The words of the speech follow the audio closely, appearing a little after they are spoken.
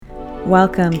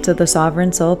Welcome to the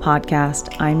Sovereign Soul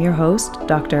Podcast. I'm your host,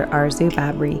 Dr. Arzu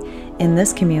Babri. In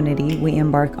this community, we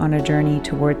embark on a journey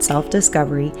towards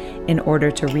self-discovery in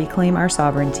order to reclaim our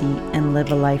sovereignty and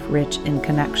live a life rich in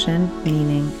connection,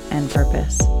 meaning, and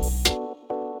purpose.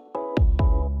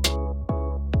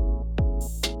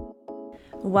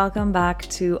 Welcome back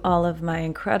to all of my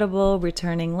incredible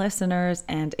returning listeners,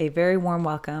 and a very warm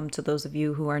welcome to those of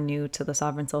you who are new to the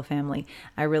Sovereign Soul family.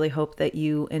 I really hope that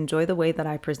you enjoy the way that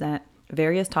I present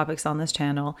various topics on this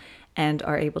channel and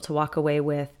are able to walk away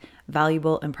with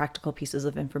valuable and practical pieces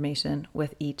of information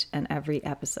with each and every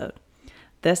episode.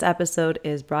 This episode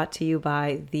is brought to you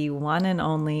by the one and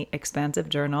only Expansive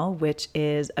Journal, which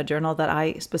is a journal that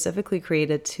I specifically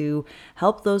created to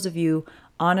help those of you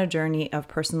on a journey of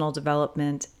personal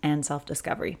development and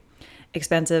self-discovery.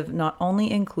 Expansive not only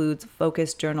includes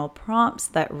focused journal prompts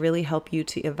that really help you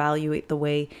to evaluate the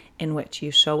way in which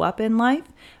you show up in life,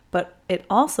 but it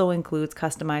also includes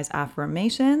customized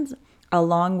affirmations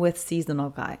along with seasonal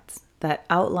guides that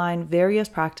outline various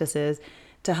practices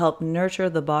to help nurture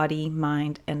the body,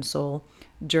 mind, and soul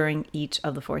during each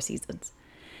of the 4 seasons.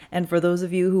 And for those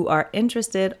of you who are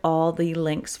interested, all the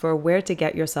links for where to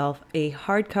get yourself a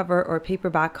hardcover or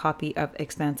paperback copy of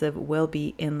Expansive will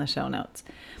be in the show notes.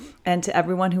 And to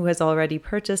everyone who has already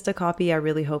purchased a copy, I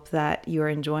really hope that you are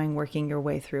enjoying working your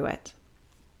way through it.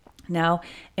 Now,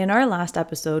 in our last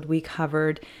episode, we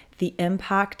covered the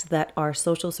impact that our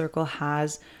social circle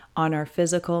has on our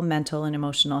physical, mental, and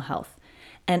emotional health.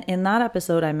 And in that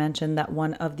episode, I mentioned that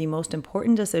one of the most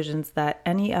important decisions that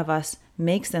any of us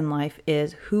makes in life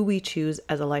is who we choose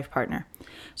as a life partner.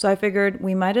 So I figured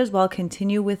we might as well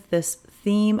continue with this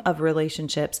theme of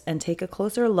relationships and take a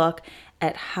closer look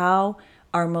at how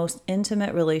our most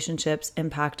intimate relationships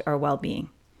impact our well-being.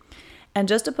 And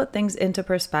just to put things into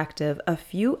perspective, a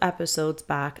few episodes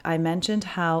back, I mentioned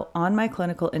how on my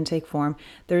clinical intake form,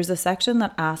 there's a section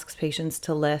that asks patients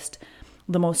to list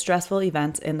the most stressful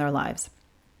events in their lives.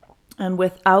 And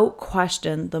without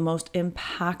question, the most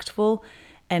impactful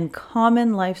and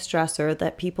common life stressor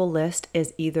that people list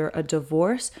is either a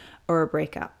divorce or a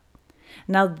breakup.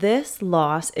 Now, this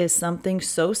loss is something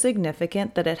so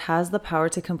significant that it has the power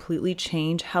to completely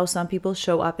change how some people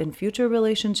show up in future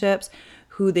relationships,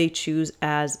 who they choose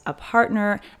as a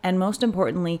partner, and most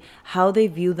importantly, how they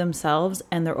view themselves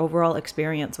and their overall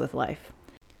experience with life.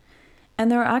 And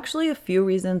there are actually a few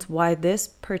reasons why this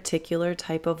particular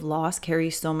type of loss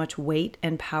carries so much weight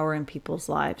and power in people's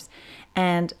lives.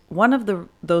 And one of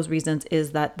those reasons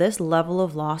is that this level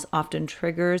of loss often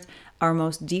triggers our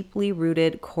most deeply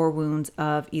rooted core wounds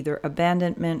of either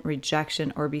abandonment,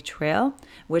 rejection, or betrayal,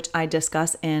 which I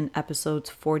discuss in episodes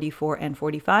 44 and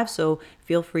 45. So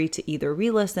feel free to either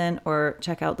re-listen or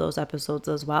check out those episodes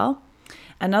as well.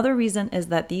 Another reason is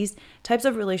that these types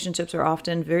of relationships are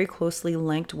often very closely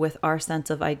linked with our sense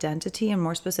of identity, and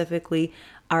more specifically,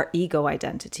 our ego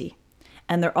identity.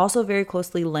 And they're also very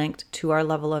closely linked to our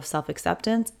level of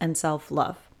self-acceptance and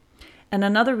self-love. And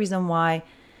another reason why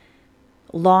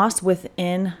loss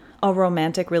within a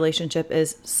romantic relationship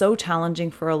is so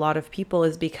challenging for a lot of people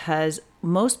is because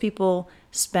most people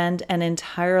spend an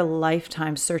entire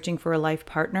lifetime searching for a life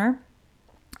partner,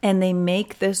 and they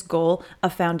make this goal a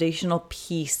foundational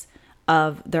piece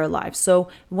of their lives. So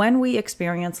when we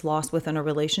experience loss within a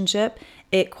relationship,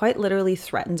 it quite literally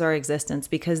threatens our existence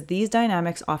because these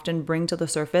dynamics often bring to the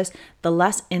surface the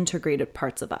less integrated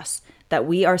parts of us that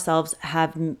we ourselves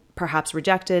have perhaps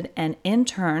rejected. And in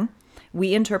turn,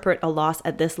 we interpret a loss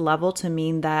at this level to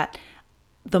mean that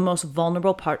the most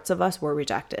vulnerable parts of us were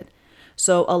rejected.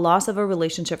 So a loss of a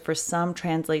relationship for some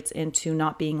translates into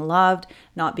not being loved,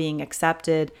 not being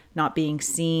accepted, not being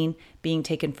seen, being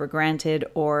taken for granted,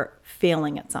 or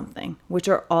failing at something, which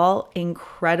are all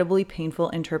incredibly painful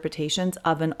interpretations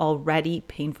of an already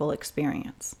painful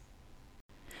experience.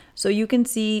 So you can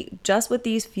see just with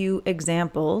these few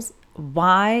examples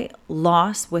why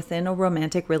loss within a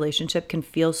romantic relationship can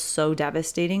feel so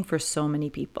devastating for so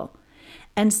many people.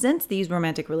 And since these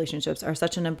romantic relationships are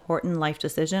such an important life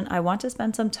decision, I want to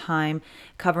spend some time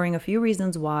covering a few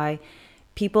reasons why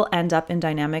people end up in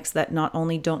dynamics that not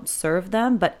only don't serve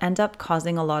them, but end up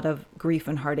causing a lot of grief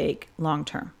and heartache long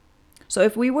term. So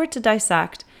if we were to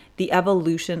dissect the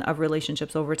evolution of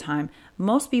relationships over time,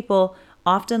 most people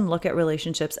often look at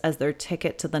relationships as their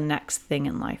ticket to the next thing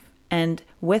in life. And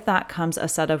with that comes a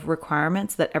set of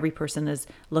requirements that every person is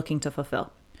looking to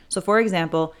fulfill. So for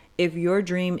example, if your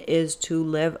dream is to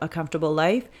live a comfortable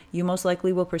life, you most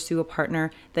likely will pursue a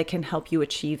partner that can help you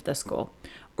achieve this goal.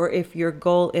 Or if your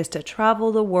goal is to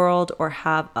travel the world or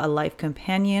have a life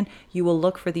companion, you will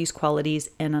look for these qualities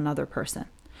in another person.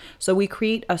 So we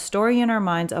create a story in our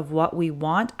minds of what we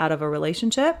want out of a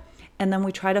relationship, and then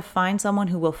we try to find someone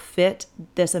who will fit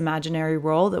this imaginary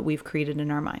role that we've created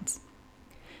in our minds.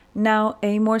 Now,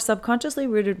 a more subconsciously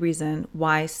rooted reason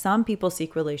why some people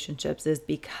seek relationships is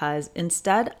because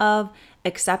instead of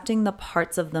accepting the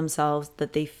parts of themselves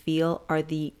that they feel are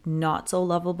the not so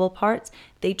lovable parts,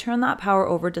 they turn that power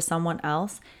over to someone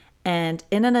else. And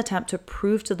in an attempt to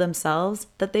prove to themselves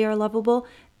that they are lovable,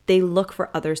 they look for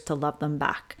others to love them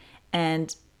back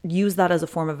and use that as a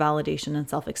form of validation and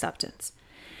self-acceptance.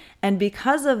 And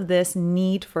because of this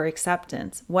need for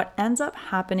acceptance, what ends up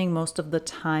happening most of the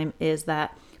time is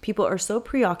that people are so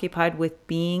preoccupied with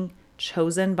being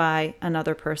chosen by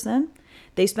another person,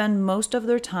 they spend most of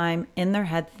their time in their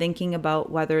head thinking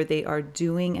about whether they are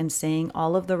doing and saying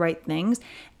all of the right things,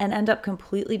 and end up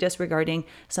completely disregarding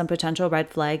some potential red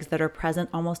flags that are present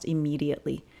almost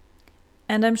immediately.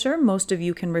 And I'm sure most of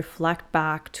you can reflect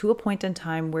back to a point in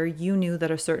time where you knew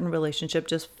that a certain relationship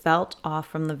just felt off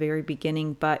from the very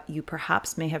beginning, but you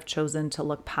perhaps may have chosen to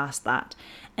look past that.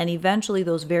 And eventually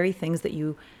those very things that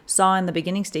you saw in the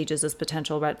beginning stages as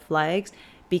potential red flags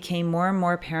became more and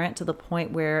more apparent to the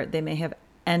point where they may have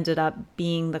ended up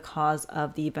being the cause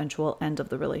of the eventual end of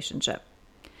the relationship.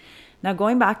 Now,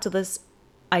 going back to this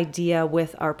idea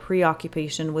with our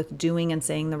preoccupation with doing and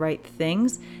saying the right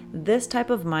things, this type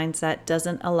of mindset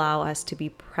doesn't allow us to be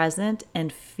present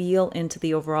and feel into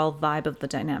the overall vibe of the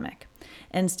dynamic.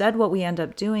 Instead, what we end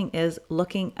up doing is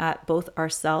looking at both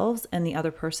ourselves and the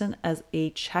other person as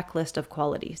a checklist of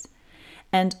qualities.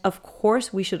 And of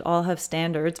course, we should all have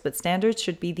standards, but standards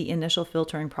should be the initial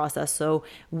filtering process. So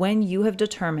when you have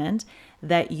determined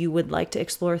that you would like to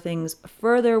explore things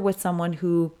further with someone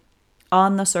who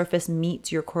on the surface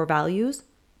meets your core values,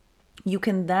 you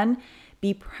can then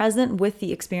be present with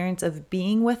the experience of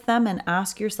being with them and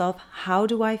ask yourself, how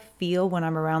do I feel when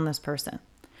I'm around this person?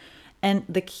 And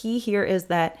the key here is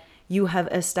that you have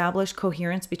established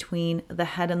coherence between the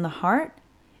head and the heart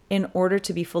in order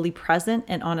to be fully present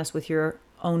and honest with your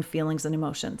own feelings and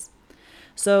emotions.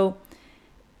 So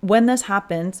when this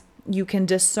happens, you can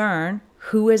discern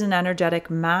who is an energetic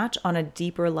match on a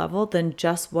deeper level than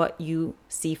just what you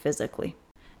see physically.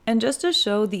 And just to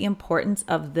show the importance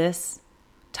of this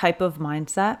type of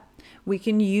mindset, we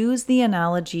can use the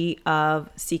analogy of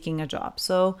seeking a job.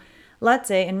 So let's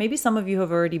say, and maybe some of you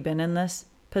have already been in this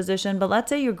position, but let's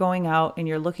say you're going out and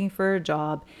you're looking for a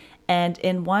job, and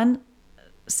in one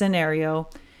scenario,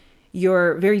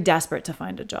 you're very desperate to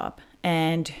find a job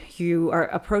and you are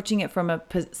approaching it from a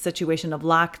situation of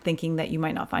lack, thinking that you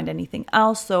might not find anything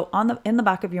else. So in the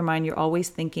back of your mind, you're always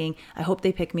thinking, I hope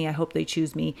they pick me, I hope they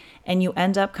choose me. And you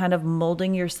end up kind of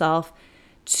molding yourself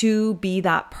to be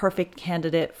that perfect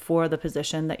candidate for the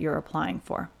position that you're applying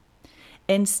for.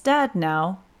 Instead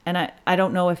now, and I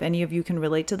don't know if any of you can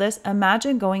relate to this,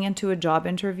 imagine going into a job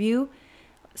interview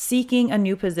seeking a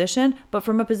new position, but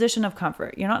from a position of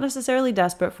comfort. You're not necessarily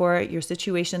desperate for it. Your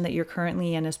situation that you're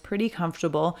currently in is pretty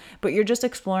comfortable, but you're just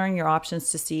exploring your options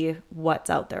to see what's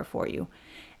out there for you.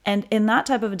 And in that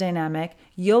type of a dynamic,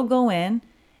 you'll go in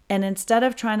and instead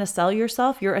of trying to sell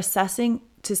yourself, you're assessing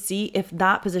to see if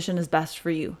that position is best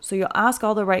for you. So you'll ask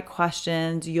all the right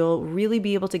questions. You'll really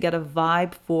be able to get a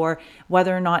vibe for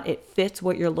whether or not it fits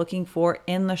what you're looking for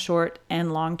in the short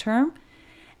and long term.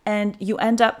 And you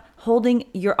end up holding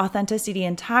your authenticity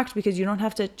intact because you don't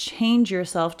have to change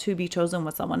yourself to be chosen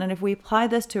with someone. And if we apply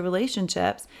this to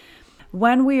relationships,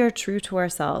 when we are true to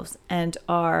ourselves and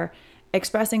are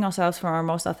expressing ourselves from our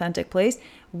most authentic place,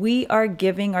 we are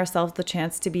giving ourselves the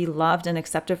chance to be loved and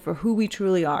accepted for who we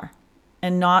truly are,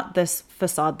 and not this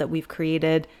facade that we've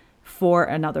created for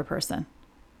another person.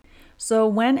 So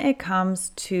when it comes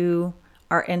to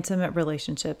our intimate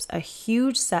relationships, a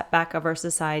huge setback of our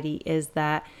society is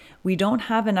that we don't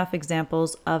have enough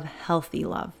examples of healthy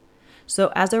love.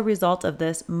 So as a result of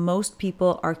this, most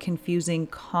people are confusing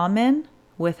common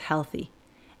with healthy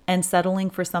and settling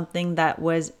for something that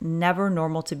was never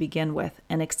normal to begin with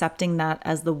and accepting that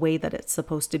as the way that it's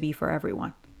supposed to be for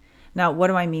everyone. Now, what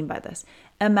do I mean by this?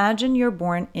 Imagine you're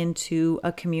born into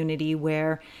a community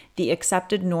where the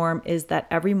accepted norm is that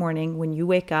every morning when you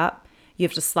wake up, you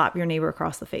have to slap your neighbor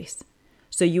across the face.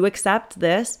 So you accept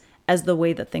this as the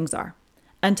way that things are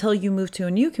until you move to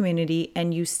a new community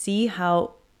and you see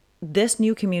how this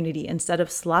new community, instead of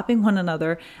slapping one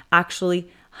another,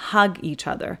 actually hug each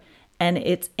other. And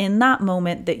it's in that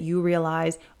moment that you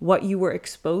realize what you were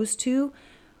exposed to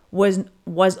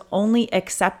was only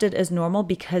accepted as normal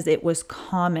because it was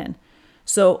common.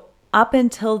 So up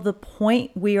until the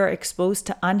point we are exposed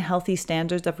to unhealthy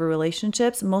standards of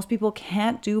relationships, most people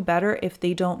can't do better if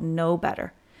they don't know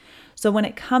better. So when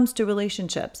it comes to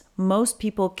relationships, most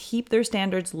people keep their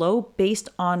standards low based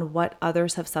on what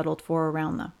others have settled for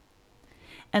around them.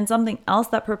 And something else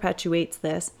that perpetuates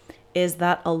this is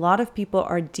that a lot of people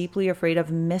are deeply afraid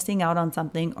of missing out on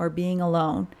something or being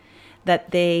alone, that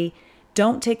they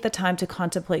don't take the time to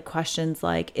contemplate questions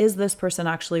like, is this person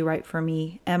actually right for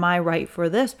me? Am I right for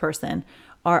this person?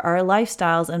 Are our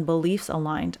lifestyles and beliefs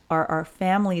aligned? Are our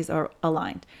families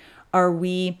aligned? Are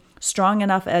we strong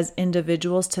enough as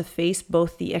individuals to face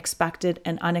both the expected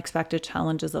and unexpected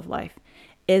challenges of life?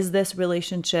 Is this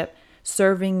relationship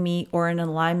serving me or in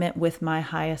alignment with my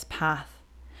highest path?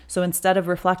 So instead of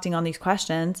reflecting on these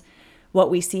questions,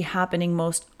 what we see happening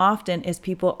most often is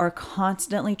people are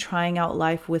constantly trying out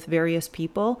life with various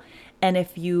people. And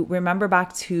if you remember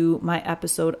back to my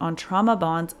episode on trauma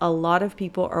bonds, a lot of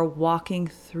people are walking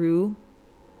through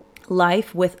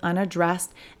life with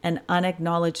unaddressed and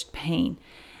unacknowledged pain.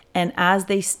 And as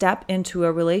they step into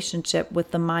a relationship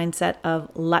with the mindset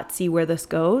of, let's see where this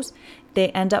goes, they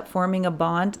end up forming a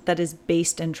bond that is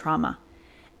based in trauma.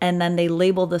 And then they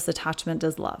label this attachment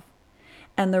as love.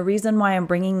 And the reason why I'm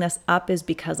bringing this up is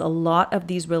because a lot of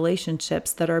these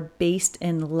relationships that are based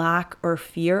in lack or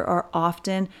fear are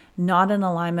often not in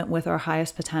alignment with our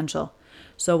highest potential.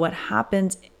 So what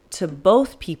happens to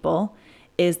both people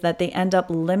is that they end up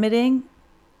limiting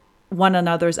one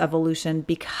another's evolution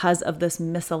because of this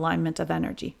misalignment of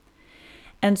energy.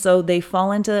 And so they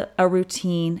fall into a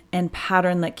routine and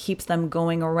pattern that keeps them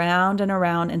going around and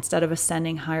around instead of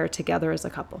ascending higher together as a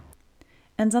couple.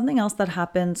 And something else that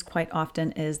happens quite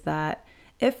often is that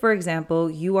if, for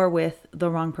example, you are with the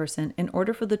wrong person, in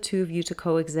order for the two of you to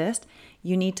coexist,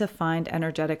 you need to find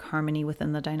energetic harmony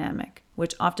within the dynamic,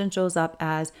 which often shows up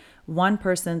as one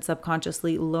person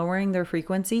subconsciously lowering their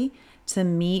frequency to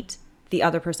meet the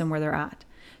other person where they're at.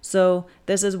 So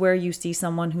this is where you see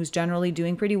someone who's generally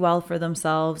doing pretty well for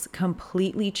themselves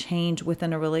completely change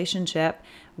within a relationship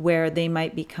where they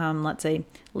might become, let's say,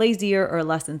 lazier or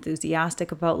less enthusiastic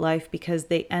about life because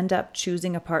they end up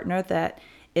choosing a partner that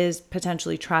is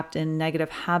potentially trapped in negative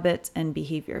habits and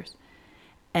behaviors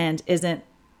and isn't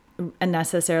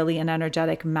necessarily an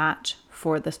energetic match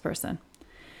for this person.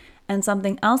 And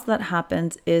something else that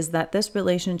happens is that this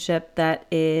relationship that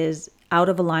is out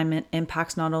of alignment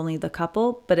impacts not only the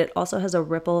couple, but it also has a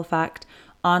ripple effect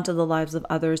onto the lives of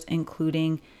others,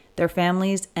 including their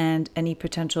families and any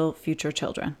potential future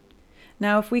children.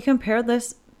 Now, if we compare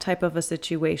this type of a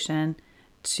situation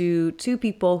to two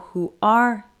people who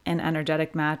are an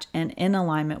energetic match and in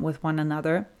alignment with one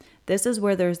another, this is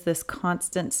where there's this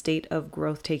constant state of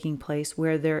growth taking place,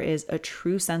 where there is a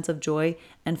true sense of joy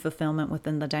and fulfillment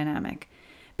within the dynamic.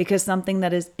 Because something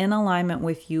that is in alignment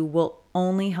with you will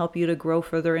only help you to grow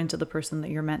further into the person that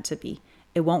you're meant to be.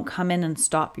 It won't come in and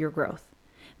stop your growth.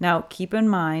 Now, keep in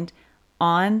mind,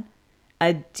 on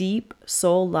a deep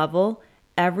soul level,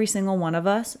 every single one of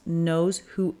us knows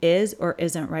who is or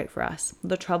isn't right for us.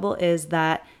 The trouble is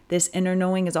that this inner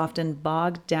knowing is often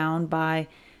bogged down by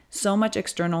so much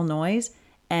external noise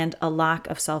and a lack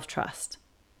of self-trust.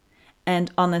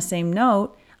 And on the same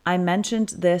note, I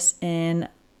mentioned this in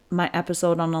my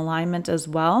episode on alignment as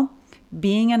well.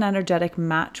 Being an energetic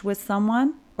match with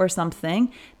someone or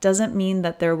something doesn't mean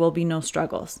that there will be no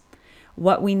struggles.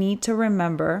 What we need to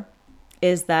remember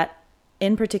is that,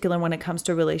 in particular, when it comes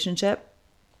to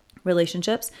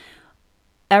relationships,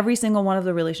 every single one of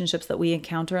the relationships that we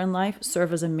encounter in life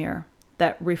serve as a mirror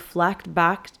that reflect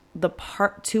back the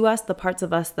parts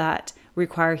of us that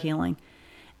require healing.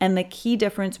 And the key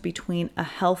difference between a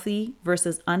healthy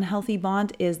versus unhealthy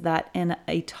bond is that in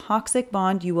a toxic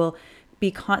bond, you will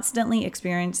be constantly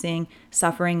experiencing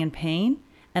suffering and pain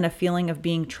and a feeling of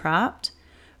being trapped,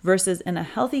 versus in a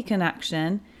healthy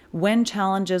connection, when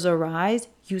challenges arise,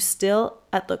 you still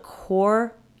at the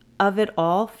core of it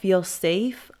all feel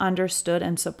safe, understood,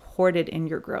 and supported in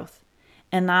your growth.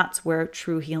 And that's where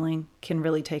true healing can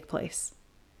really take place.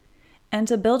 And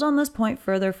to build on this point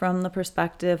further from the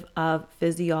perspective of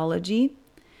physiology,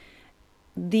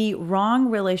 the wrong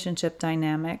relationship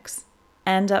dynamics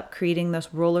end up creating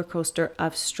this roller coaster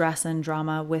of stress and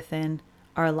drama within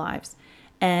our lives.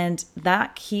 And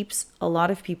that keeps a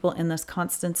lot of people in this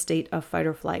constant state of fight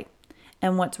or flight.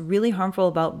 And what's really harmful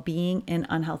about being in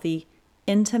unhealthy,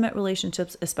 intimate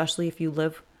relationships, especially if you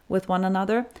live with one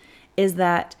another, is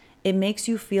that it makes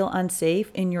you feel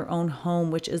unsafe in your own home,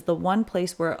 which is the one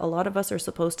place where a lot of us are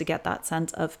supposed to get that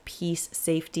sense of peace,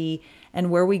 safety,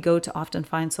 and where we go to often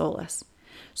find solace.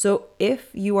 So if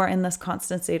you are in this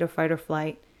constant state of fight or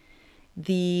flight,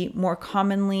 the more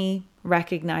commonly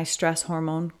recognized stress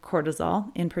hormone,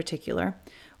 cortisol in particular,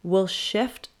 will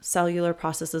shift cellular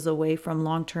processes away from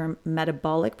long-term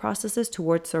metabolic processes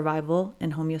towards survival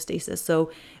and homeostasis.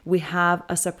 So we have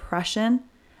a suppression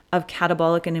of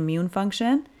catabolic and immune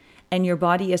function, and your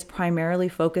body is primarily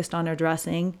focused on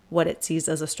addressing what it sees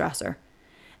as a stressor.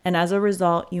 And as a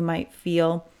result, you might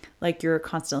feel like you're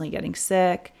constantly getting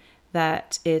sick,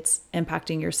 that it's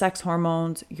impacting your sex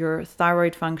hormones, your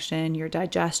thyroid function, your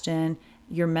digestion,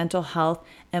 your mental health,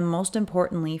 and most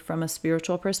importantly, from a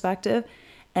spiritual perspective,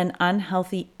 an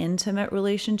unhealthy intimate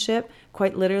relationship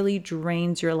quite literally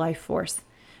drains your life force,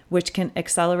 which can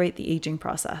accelerate the aging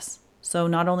process. So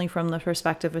not only from the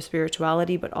perspective of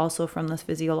spirituality, but also from this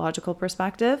physiological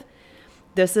perspective.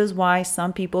 This is why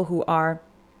some people who are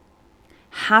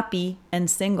happy and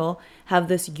single have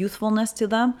this youthfulness to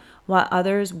them, while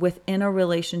others within a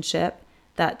relationship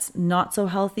that's not so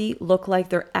healthy look like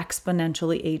they're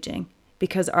exponentially aging,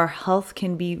 because our health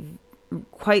can be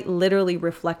quite literally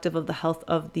reflective of the health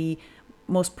of the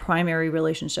most primary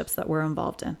relationships that we're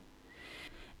involved in.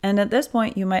 And at this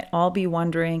point, you might all be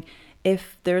wondering,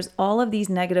 if there's all of these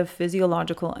negative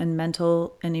physiological and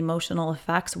mental and emotional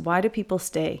effects, why do people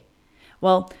stay?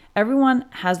 Well, everyone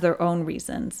has their own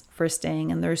reasons for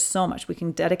staying, and there's so much. We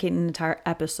can dedicate an entire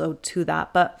episode to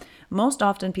that. But most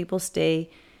often people stay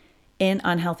in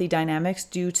unhealthy dynamics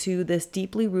due to this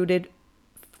deeply rooted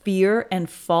fear and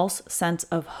false sense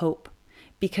of hope.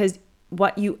 Because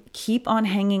what you keep on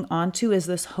hanging on to is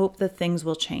this hope that things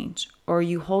will change, or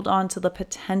you hold on to the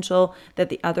potential that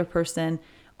the other person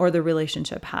or the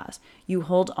relationship has. You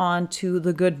hold on to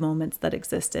the good moments that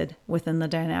existed within the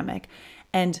dynamic.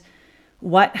 And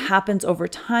what happens over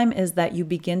time is that you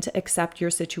begin to accept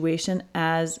your situation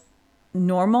as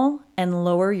normal and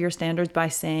lower your standards by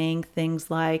saying things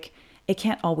like, it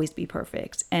can't always be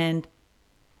perfect. And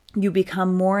you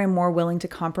become more and more willing to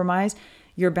compromise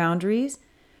your boundaries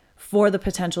for the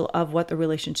potential of what the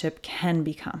relationship can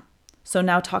become. So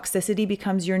now toxicity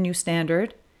becomes your new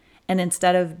standard. And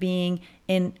instead of being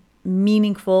in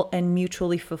meaningful and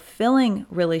mutually fulfilling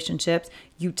relationships,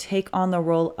 you take on the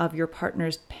role of your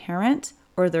partner's parent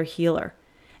or their healer.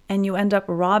 And you end up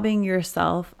robbing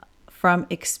yourself from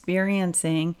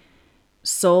experiencing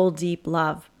soul deep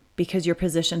love because your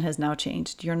position has now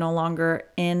changed. You're no longer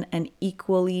in an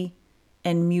equally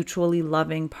and mutually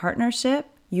loving partnership.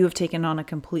 You have taken on a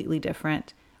completely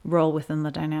different role within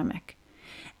the dynamic.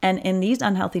 And in these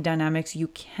unhealthy dynamics, you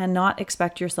cannot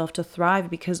expect yourself to thrive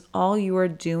because all you are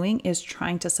doing is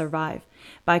trying to survive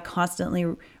by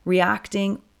constantly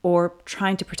reacting or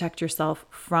trying to protect yourself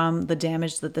from the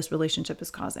damage that this relationship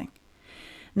is causing.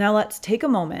 Now let's take a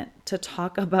moment to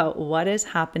talk about what is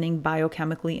happening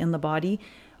biochemically in the body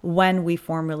when we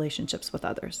form relationships with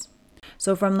others.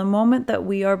 So from the moment that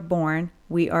we are born,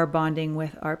 we are bonding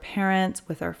with our parents,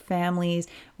 with our families,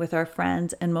 with our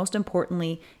friends, and most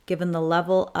importantly, given the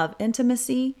level of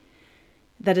intimacy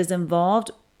that is involved,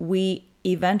 we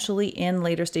eventually, in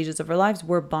later stages of our lives,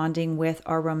 we're bonding with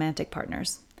our romantic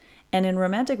partners. And in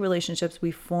romantic relationships,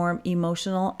 we form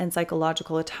emotional and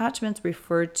psychological attachments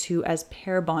referred to as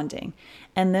pair bonding.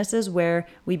 And this is where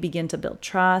we begin to build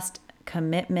trust,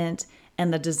 commitment,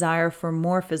 and the desire for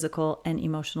more physical and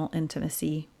emotional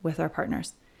intimacy with our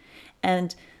partners.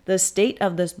 And the state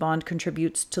of this bond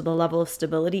contributes to the level of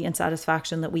stability and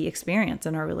satisfaction that we experience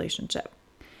in our relationship.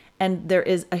 And there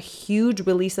is a huge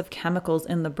release of chemicals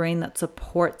in the brain that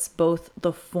supports both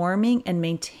the forming and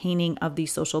maintaining of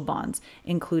these social bonds,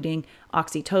 including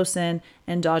oxytocin,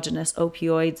 endogenous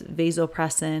opioids,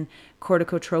 vasopressin,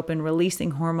 corticotropin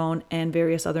releasing hormone, and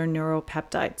various other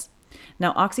neuropeptides.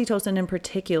 Now, oxytocin in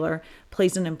particular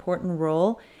plays an important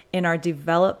role in our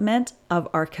development of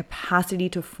our capacity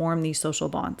to form these social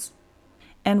bonds.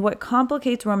 And what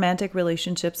complicates romantic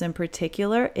relationships in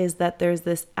particular is that there's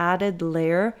this added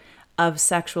layer of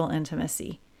sexual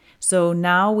intimacy. So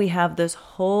now we have this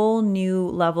whole new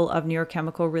level of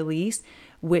neurochemical release,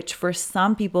 which for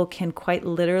some people can quite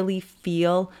literally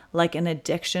feel like an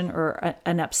addiction or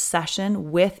an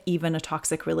obsession with even a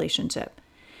toxic relationship.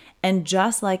 And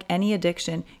just like any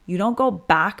addiction, you don't go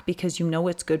back because you know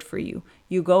it's good for you.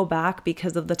 You go back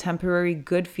because of the temporary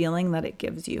good feeling that it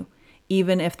gives you,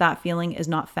 even if that feeling is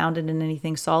not founded in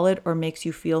anything solid or makes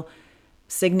you feel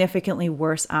significantly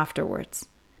worse afterwards.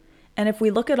 And if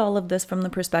we look at all of this from the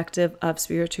perspective of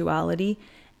spirituality,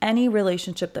 any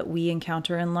relationship that we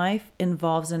encounter in life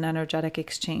involves an energetic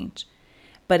exchange,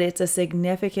 but it's a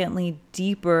significantly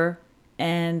deeper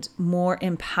and more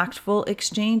impactful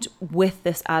exchange with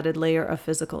this added layer of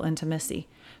physical intimacy.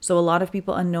 So a lot of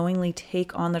people unknowingly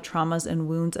take on the traumas and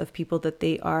wounds of people that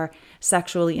they are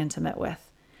sexually intimate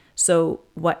with. So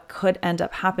what could end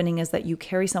up happening is that you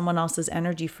carry someone else's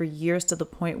energy for years to the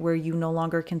point where you no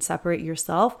longer can separate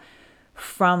yourself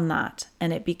from that,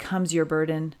 and it becomes your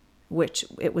burden, which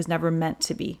it was never meant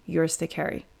to be yours to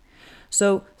carry.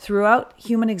 So throughout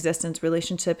human existence,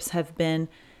 relationships have been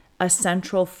a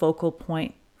central focal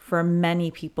point for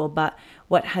many people, but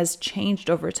what has changed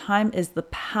over time is the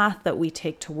path that we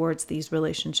take towards these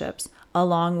relationships,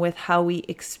 along with how we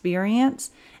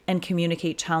experience and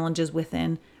communicate challenges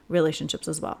within relationships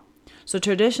as well. So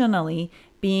traditionally,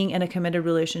 being in a committed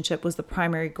relationship was the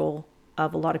primary goal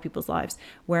of a lot of people's lives,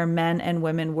 where men and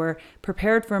women were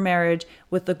prepared for marriage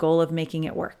with the goal of making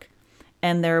it work.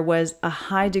 And there was a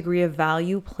high degree of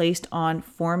value placed on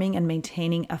forming and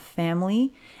maintaining a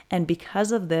family. And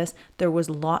because of this, there was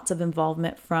lots of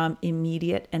involvement from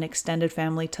immediate and extended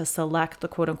family to select the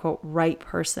quote unquote right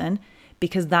person,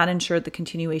 because that ensured the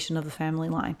continuation of the family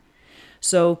line.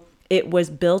 So it was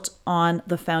built on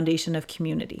the foundation of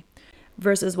community.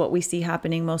 Versus what we see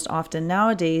happening most often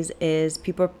nowadays is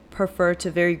people prefer to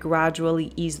very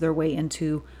gradually ease their way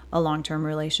into a long-term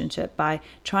relationship by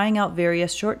trying out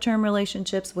various short-term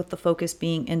relationships, with the focus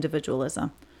being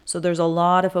individualism. So there's a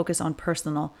lot of focus on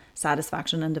personal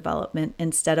satisfaction and development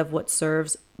instead of what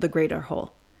serves the greater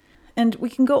whole. And we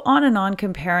can go on and on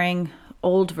comparing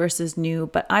old versus new,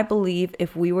 but I believe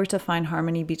if we were to find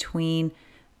harmony between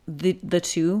the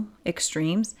two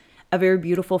extremes, a very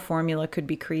beautiful formula could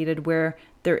be created where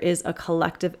there is a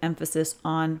collective emphasis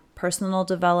on personal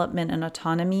development and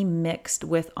autonomy mixed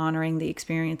with honoring the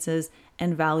experiences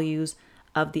and values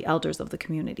of the elders of the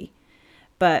community.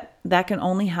 But that can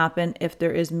only happen if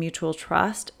there is mutual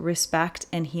trust, respect,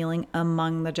 and healing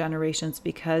among the generations,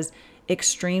 because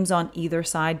extremes on either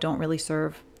side don't really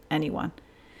serve anyone.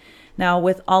 Now,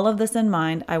 with all of this in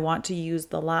mind, I want to use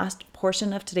the last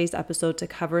portion of today's episode to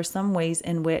cover some ways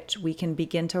in which we can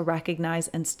begin to recognize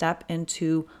and step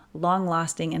into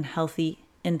long-lasting and healthy,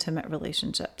 intimate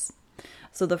relationships.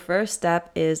 So the first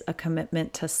step is a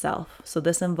commitment to self. So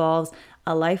this involves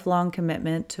a lifelong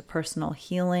commitment to personal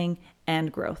healing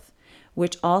and growth,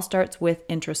 which all starts with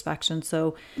introspection,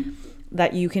 so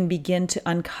that you can begin to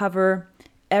uncover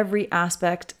every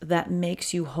aspect that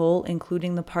makes you whole,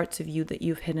 including the parts of you that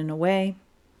you've hidden away.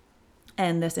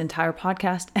 And this entire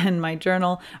podcast and my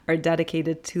journal are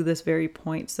dedicated to this very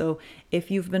point. So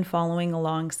if you've been following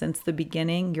along since the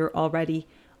beginning, you're already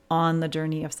on the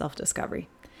journey of self-discovery.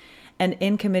 And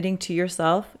in committing to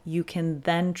yourself, you can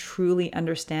then truly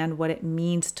understand what it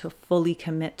means to fully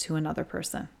commit to another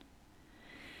person.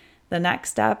 The next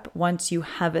step, once you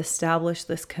have established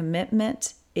this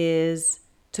commitment, is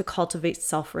to cultivate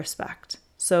self-respect.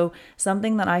 So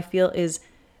something that I feel is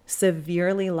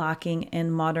severely lacking in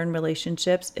modern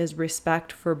relationships is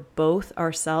respect for both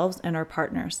ourselves and our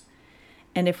partners.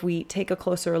 And if we take a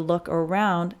closer look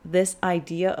around, this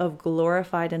idea of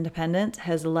glorified independence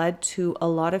has led to a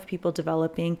lot of people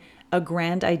developing a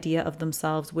grand idea of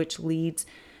themselves, which leads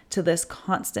to this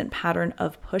constant pattern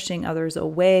of pushing others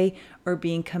away or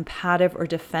being combative or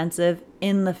defensive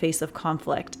in the face of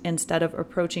conflict, instead of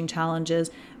approaching challenges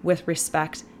with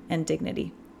respect and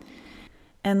dignity.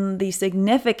 And the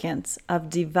significance of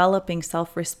developing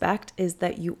self-respect is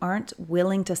that you aren't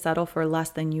willing to settle for less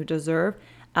than you deserve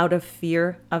out of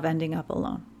fear of ending up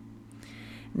alone.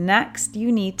 Next,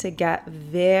 you need to get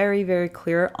very, very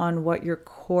clear on what your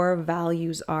core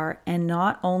values are, and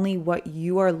not only what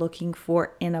you are looking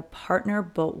for in a partner,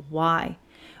 but why.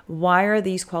 Why are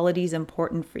these qualities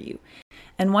important for you?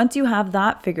 And once you have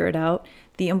that figured out,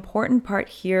 the important part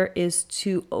here is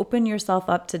to open yourself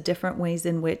up to different ways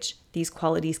in which these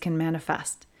qualities can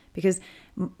manifest. Because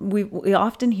we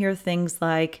often hear things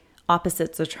like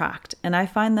opposites attract. And I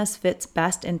find this fits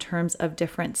best in terms of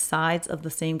different sides of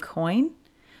the same coin.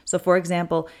 So for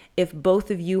example, if both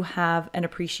of you have an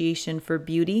appreciation for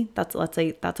beauty, let's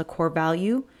say that's a core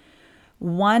value,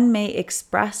 one may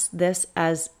express this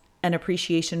as an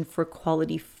appreciation for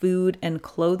quality food and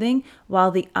clothing,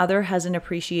 while the other has an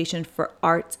appreciation for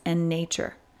arts and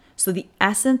nature. So the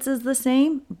essence is the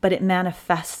same, but it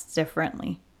manifests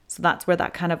differently. So that's where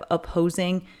that kind of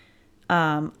opposing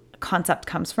concept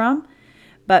comes from.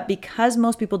 But because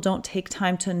most people don't take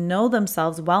time to know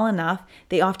themselves well enough,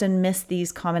 they often miss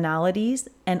these commonalities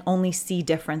and only see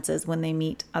differences when they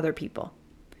meet other people.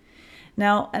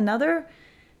 Now, another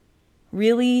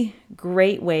really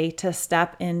great way to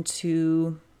step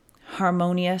into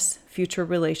harmonious future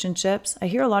relationships, I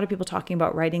hear a lot of people talking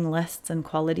about writing lists and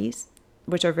qualities,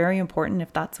 which are very important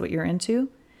if that's what you're into.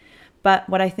 But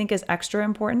what I think is extra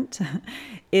important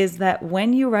is that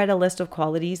when you write a list of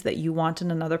qualities that you want in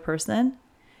another person,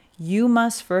 you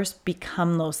must first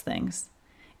become those things.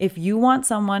 If you want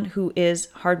someone who is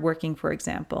hardworking, for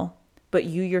example, but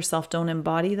you yourself don't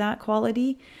embody that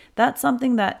quality, that's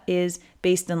something that is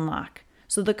based in lack.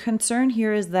 So the concern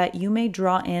here is that you may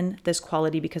draw in this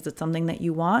quality because it's something that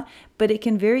you want, but it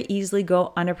can very easily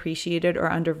go unappreciated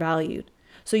or undervalued.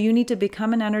 So you need to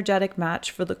become an energetic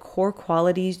match for the core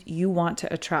qualities you want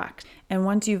to attract. And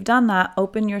once you've done that,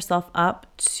 open yourself up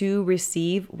to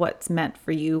receive what's meant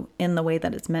for you in the way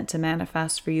that it's meant to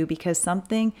manifest for you, because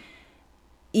something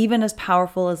even as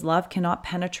powerful as love cannot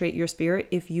penetrate your spirit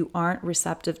if you aren't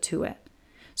receptive to it.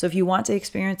 So if you want to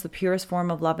experience the purest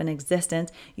form of love in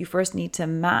existence, you first need to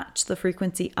match the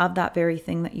frequency of that very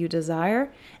thing that you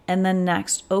desire. And then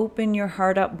next, open your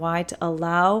heart up wide to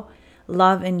allow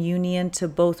love and union to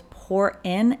both pour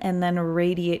in and then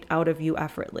radiate out of you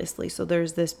effortlessly. So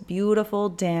there's this beautiful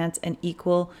dance and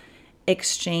equal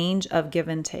exchange of give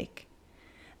and take.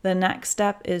 The next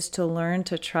step is to learn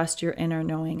to trust your inner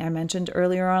knowing. I mentioned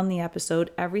earlier on the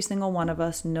episode, every single one of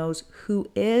us knows who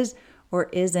is or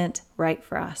isn't right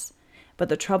for us. But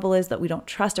the trouble is that we don't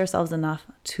trust ourselves enough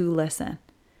to listen.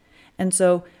 And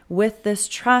so with this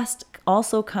trust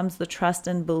also comes the trust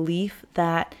and belief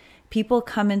that people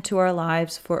come into our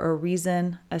lives for a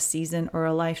reason, a season, or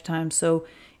a lifetime. So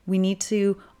we need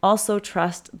to also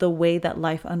trust the way that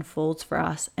life unfolds for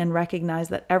us and recognize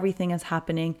that everything is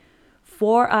happening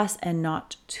for us and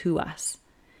not to us.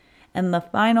 And the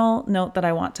final note that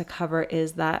I want to cover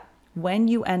is that when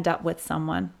you end up with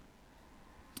someone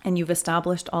and you've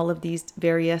established all of these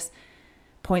various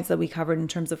points that we covered in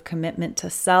terms of commitment to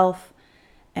self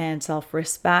and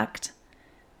self-respect,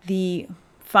 the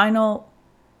final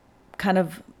kind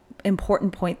of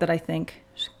important point that I think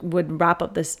would wrap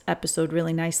up this episode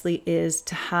really nicely is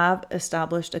to have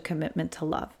established a commitment to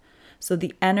love. So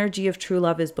the energy of true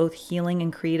love is both healing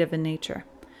and creative in nature.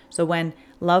 So when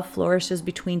love flourishes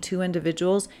between two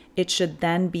individuals, it should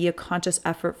then be a conscious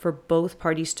effort for both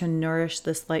parties to nourish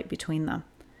this light between them.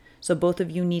 So both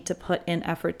of you need to put in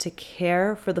effort to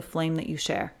care for the flame that you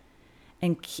share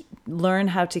and learn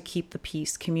how to keep the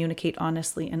peace, communicate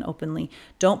honestly and openly.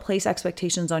 Don't place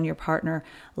expectations on your partner.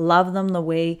 Love them the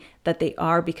way that they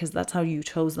are because that's how you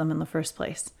chose them in the first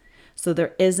place. So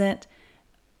there isn't,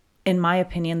 in my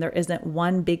opinion, there isn't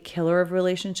one big killer of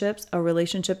relationships. A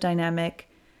relationship dynamic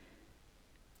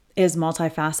is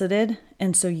multifaceted.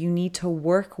 And so you need to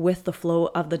work with the flow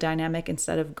of the dynamic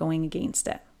instead of going against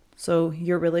it. So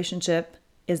your relationship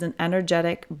is an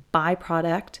energetic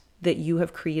byproduct that you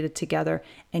have created together,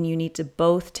 and you need to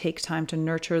both take time to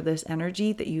nurture this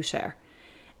energy that you share.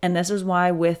 And this is why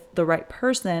with the right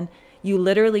person, you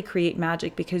literally create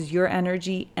magic because your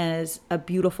energy is a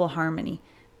beautiful harmony.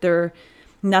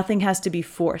 Nothing has to be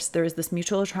forced. There is this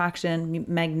mutual attraction,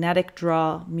 magnetic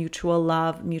draw, mutual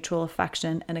love, mutual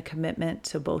affection, and a commitment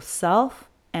to both self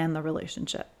and the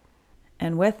relationship.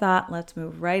 And with that, let's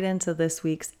move right into this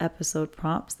week's episode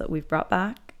prompts that we've brought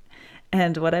back.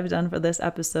 And what I've done for this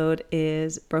episode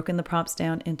is broken the prompts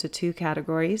down into two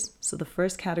categories. So the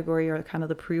first category are kind of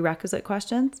the prerequisite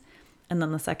questions. And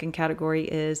then the second category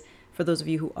is for those of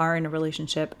you who are in a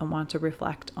relationship and want to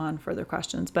reflect on further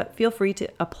questions. But feel free to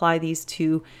apply these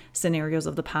two scenarios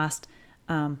of the past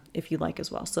if you like as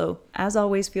well. So as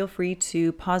always, feel free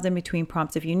to pause in between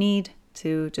prompts if you need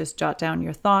to just jot down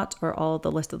your thoughts or all the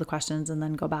list of the questions and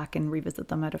then go back and revisit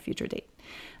them at a future date.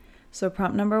 So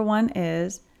prompt number 1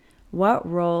 is, what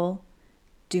role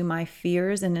do my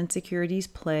fears and insecurities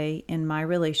play in my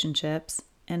relationships,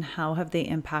 and how have they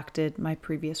impacted my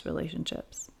previous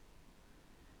relationships?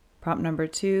 Prompt number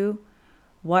 2,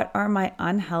 what are my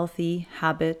unhealthy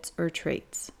habits or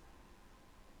traits?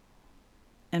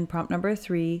 And prompt number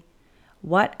 3,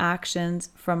 what actions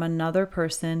from another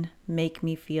person make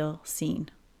me feel seen?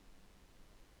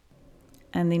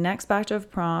 And the next batch of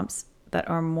prompts that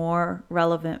are more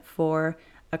relevant for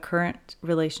a current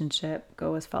relationship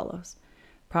go as follows.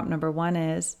 Prompt number 1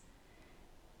 is,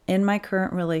 in my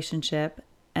current relationship,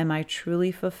 am I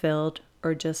truly fulfilled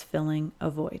or just filling a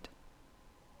void?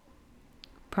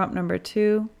 Prompt number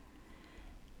 2,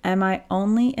 am I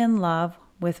only in love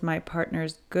with my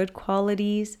partner's good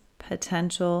qualities,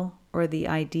 potential, or the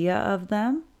idea of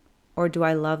them, or do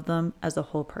I love them as a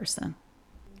whole person?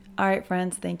 All right,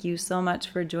 friends, thank you so much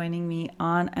for joining me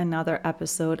on another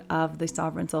episode of the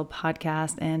Sovereign Soul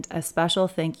podcast. And a special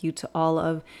thank you to all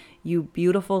of you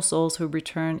beautiful souls who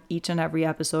return each and every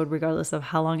episode, regardless of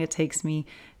how long it takes me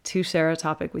to share a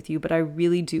topic with you. But I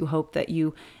really do hope that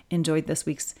you enjoyed this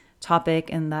week's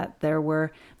topic and that there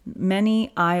were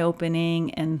many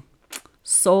eye-opening and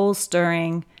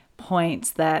soul-stirring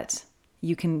points that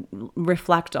you can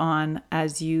reflect on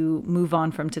as you move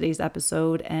on from today's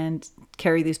episode and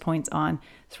carry these points on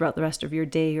throughout the rest of your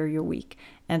day or your week.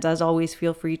 And as always,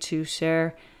 feel free to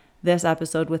share this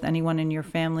episode with anyone in your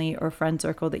family or friend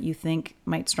circle that you think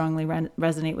might strongly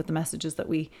resonate with the messages that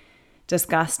we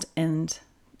discussed in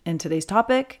today's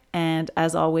topic. And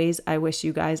as always, I wish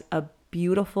you guys a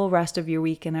beautiful rest of your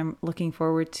week, and I'm looking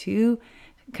forward to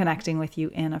connecting with you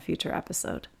in a future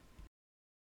episode.